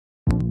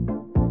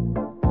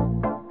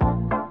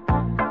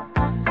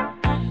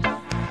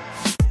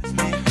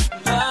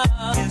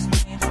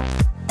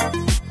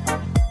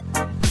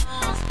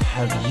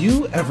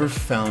ever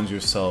found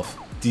yourself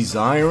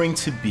desiring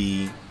to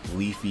be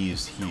Leafy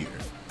is here?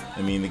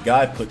 I mean, the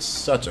guy put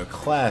such a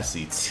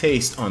classy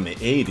taste on the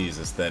 80s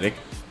aesthetic,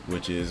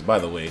 which is, by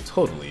the way,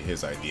 totally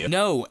his idea.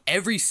 No,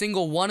 every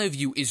single one of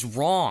you is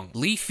wrong.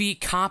 Leafy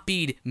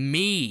copied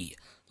me.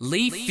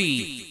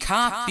 Leafy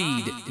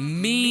copied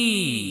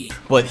me.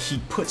 But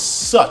he put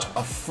such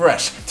a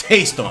fresh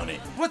taste on it.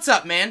 What's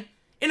up, man?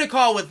 In a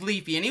call with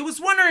Leafy, and he was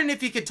wondering if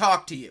he could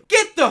talk to you.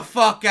 Get the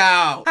fuck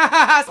out!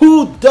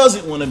 Who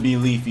doesn't want to be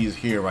Leafy is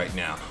here right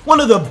now? One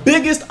of the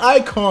biggest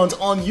icons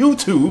on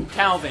YouTube.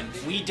 Calvin,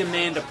 we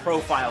demand a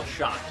profile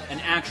shot.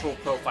 An actual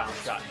profile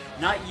shot.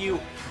 Not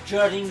you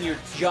jutting your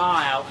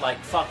jaw out like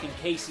fucking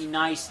Casey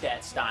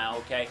Neistat style,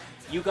 okay?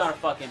 You gotta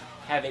fucking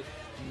have it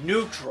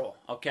neutral,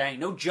 okay?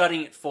 No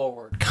jutting it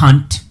forward.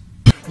 Cunt.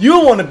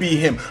 You want to be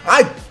him.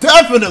 I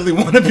definitely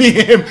want to be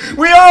him.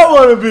 We all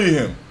want to be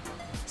him.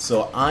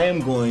 So I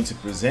am going to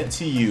present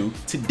to you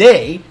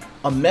today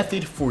a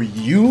method for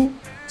you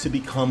to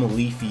become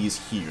Leafy is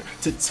here.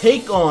 To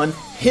take on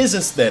his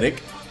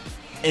aesthetic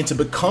and to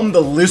become the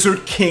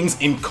Lizard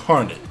King's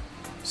incarnate.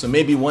 So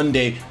maybe one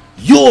day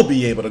you'll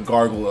be able to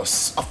gargle a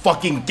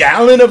fucking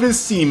gallon of his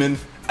semen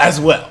as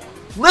well.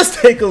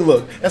 Let's take a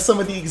look at some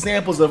of the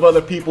examples of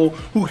other people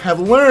who have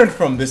learned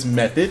from this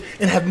method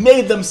and have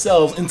made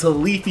themselves into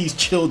Leafy's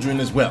children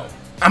as well.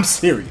 I'm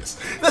serious.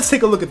 Let's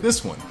take a look at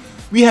this one.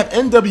 We have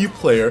NW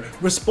Player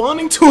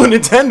responding to a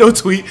Nintendo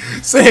tweet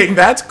saying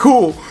that's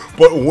cool,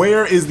 but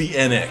where is the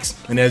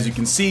NX? And as you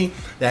can see,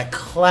 that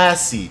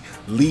classy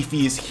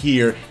Leafy is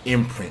here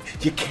imprint.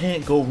 You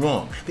can't go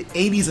wrong. The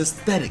 80s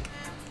aesthetic.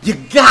 You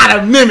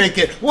gotta mimic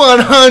it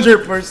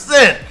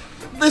 100%.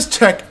 Let's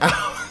check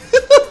out.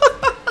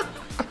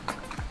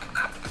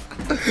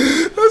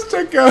 Let's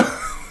check out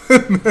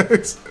the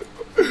next.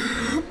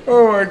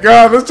 Oh my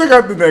god, let's check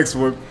out the next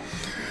one.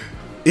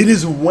 It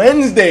is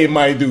Wednesday,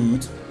 my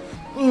dudes.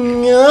 Let's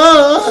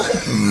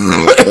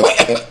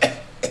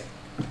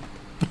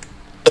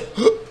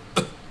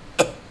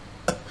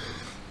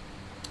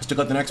check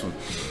out the next one.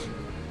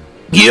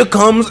 Here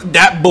comes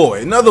that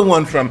boy. Another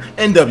one from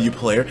NW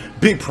Player.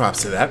 Big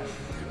props to that.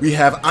 We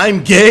have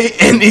I'm gay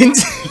and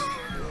into.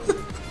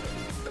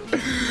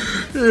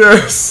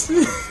 Yes.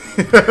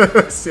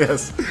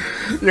 Yes.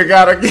 You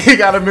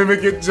gotta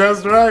mimic it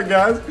just right,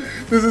 guys.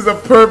 This is a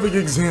perfect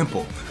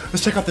example.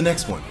 Let's check out the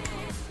next one.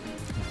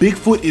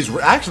 Bigfoot is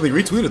actually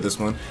retweeted this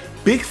one.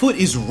 Bigfoot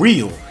is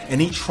real, and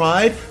he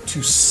tried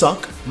to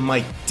suck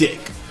my dick.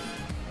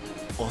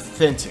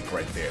 Authentic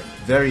right there.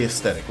 Very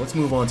aesthetic. Let's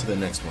move on to the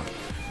next one.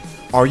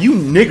 Are you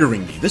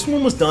niggering me? This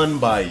one was done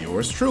by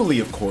yours truly,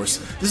 of course.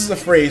 This is a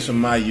phrase from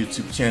my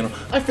YouTube channel.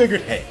 I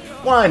figured, hey,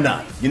 why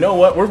not? You know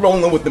what? We're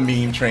rolling with the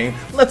meme train.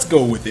 Let's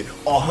go with it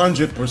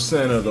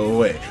 100% of the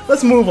way.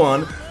 Let's move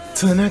on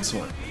to the next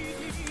one.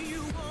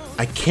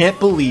 I can't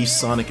believe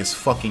Sonic is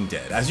fucking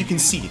dead. As you can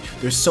see,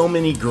 there's so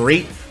many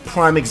great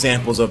prime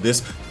examples of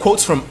this.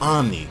 Quotes from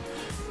Omni.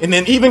 And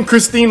then even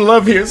Christine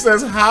Love here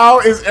says,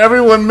 how is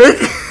everyone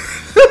making...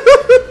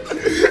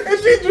 And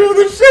she drew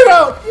the shit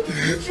out.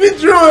 She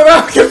drew it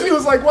out because she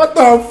was like, what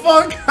the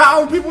fuck?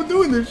 How are people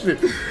doing this shit?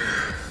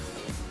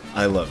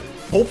 I love it.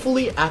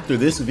 Hopefully after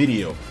this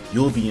video,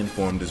 you'll be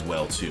informed as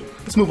well too.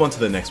 Let's move on to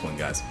the next one,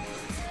 guys.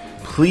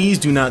 Please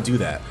do not do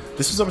that.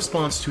 This was a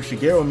response to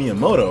Shigeru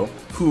Miyamoto,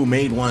 who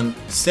made one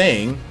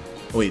saying,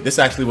 wait, this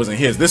actually wasn't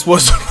his. This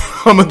was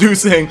from a dude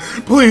saying,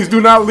 please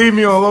do not leave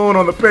me alone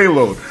on the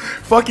payload.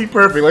 Fucking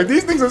perfect. Like,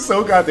 these things are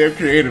so goddamn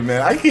creative,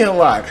 man. I can't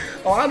lie.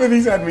 A lot of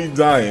these had me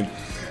dying.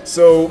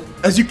 So,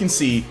 as you can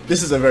see,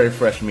 this is a very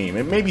fresh meme.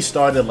 It maybe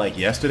started like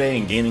yesterday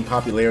and gaining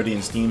popularity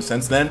in Steam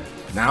since then.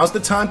 Now's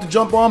the time to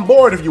jump on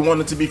board if you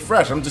want it to be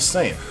fresh. I'm just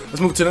saying. Let's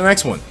move to the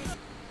next one.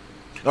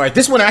 Alright,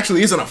 this one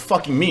actually isn't a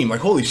fucking meme.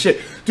 Like, holy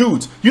shit.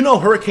 Dudes, you know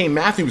Hurricane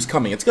Matthew is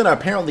coming. It's gonna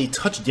apparently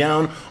touch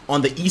down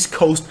on the East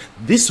Coast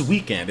this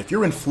weekend. If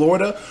you're in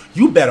Florida,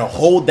 you better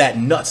hold that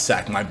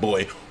nutsack, my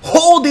boy.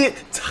 Hold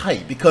it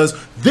tight,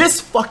 because this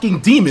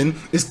fucking demon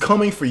is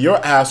coming for your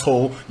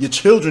asshole, your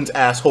children's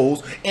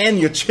assholes, and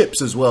your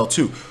chips as well,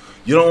 too.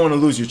 You don't want to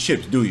lose your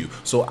chips, do you?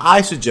 So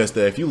I suggest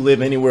that if you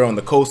live anywhere on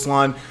the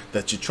coastline,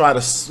 that you try to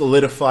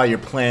solidify your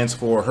plans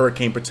for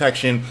hurricane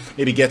protection,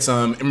 maybe get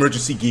some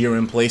emergency gear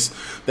in place.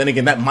 Then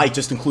again, that might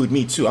just include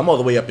me too. I'm all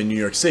the way up in New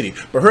York City.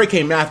 But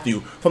Hurricane Matthew,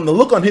 from the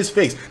look on his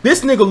face,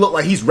 this nigga look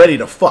like he's ready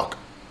to fuck.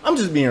 I'm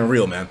just being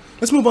real, man.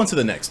 Let's move on to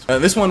the next.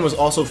 This one was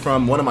also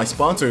from one of my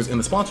sponsors in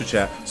the sponsor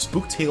chat,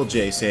 Spooktail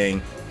J,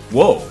 saying,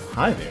 whoa,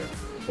 hi there.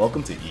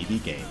 Welcome to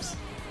EB Games.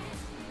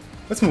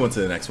 Let's move on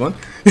to the next one.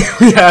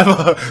 We have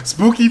a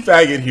Spooky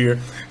Faggot here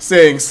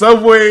saying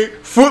Subway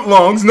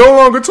footlongs no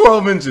longer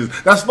 12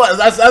 inches. That's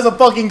a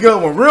fucking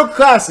good one. Real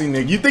classy,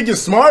 nigga. You think you're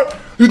smart?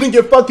 You think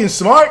you're fucking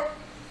smart?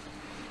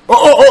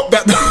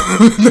 That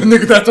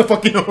nigga, that's a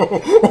fucking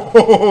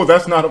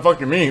that's not a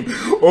fucking meme.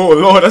 Oh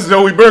lord, that's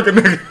Joey Burger,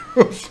 nigga.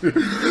 Oh, shit.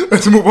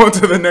 Let's move on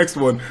to the next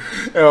one.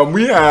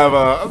 We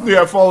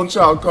have Fallen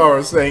Child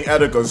Kara saying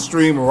Etika,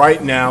 stream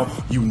right now,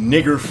 you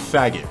nigger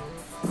faggot.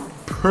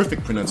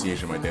 perfect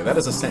pronunciation right there. That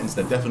is a sentence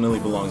that definitely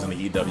belongs in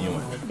the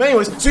EWN. But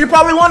anyways, so you're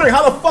probably wondering,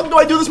 how the fuck do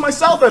I do this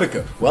myself,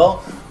 Etika?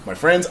 Well, my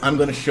friends, I'm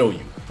gonna show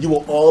you. You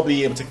will all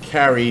be able to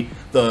carry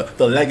the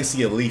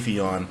legacy of Leafy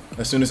on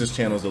as soon as his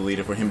channel is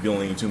deleted for him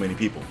bullying too many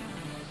people.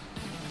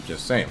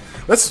 Just saying.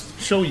 Let's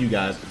show you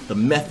guys the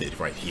method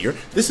right here.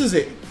 This is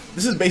it.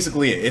 This is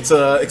basically it. It's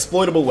a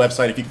exploitable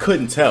website if you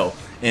couldn't tell.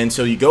 And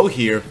so you go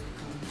here,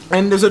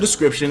 and there's a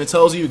description. It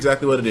tells you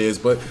exactly what it is,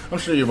 but I'm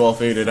sure you've all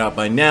figured it out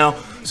by now.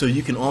 So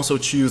you can also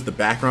choose the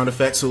background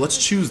effect. So let's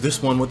choose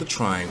this one with the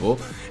triangle,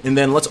 and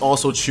then let's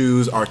also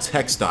choose our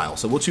text style.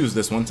 So we'll choose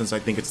this one since I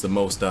think it's the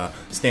most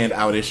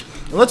stand-outish.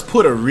 And let's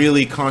put a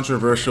really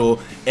controversial,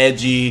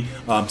 edgy,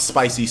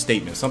 spicy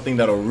statement, something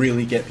that'll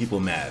really get people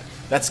mad.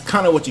 That's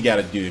kind of what you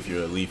gotta do if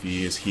you're a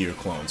Leafy is Here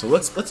clone. So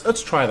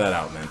let's try that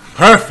out, man.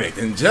 Perfect,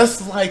 and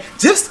just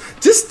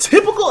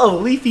typical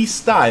of Leafy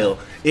style,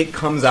 it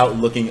comes out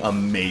looking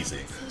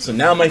amazing. So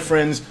now, my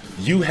friends,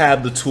 you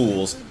have the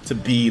tools to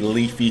be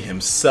Leafy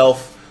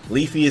himself.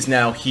 Leafy is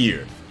now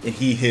here, and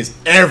he is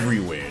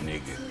everywhere,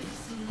 nigga.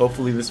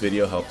 Hopefully this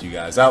video helped you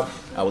guys out.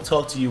 I will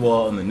talk to you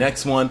all in the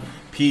next one.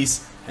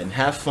 Peace, and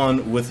have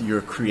fun with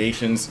your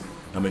creations.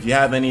 If you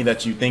have any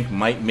that you think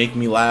might make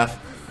me laugh,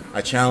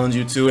 I challenge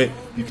you to it.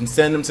 You can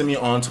send them to me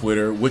on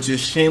Twitter, which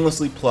is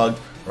shamelessly plugged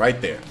right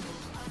there.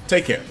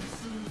 Take care.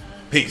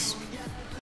 Peace.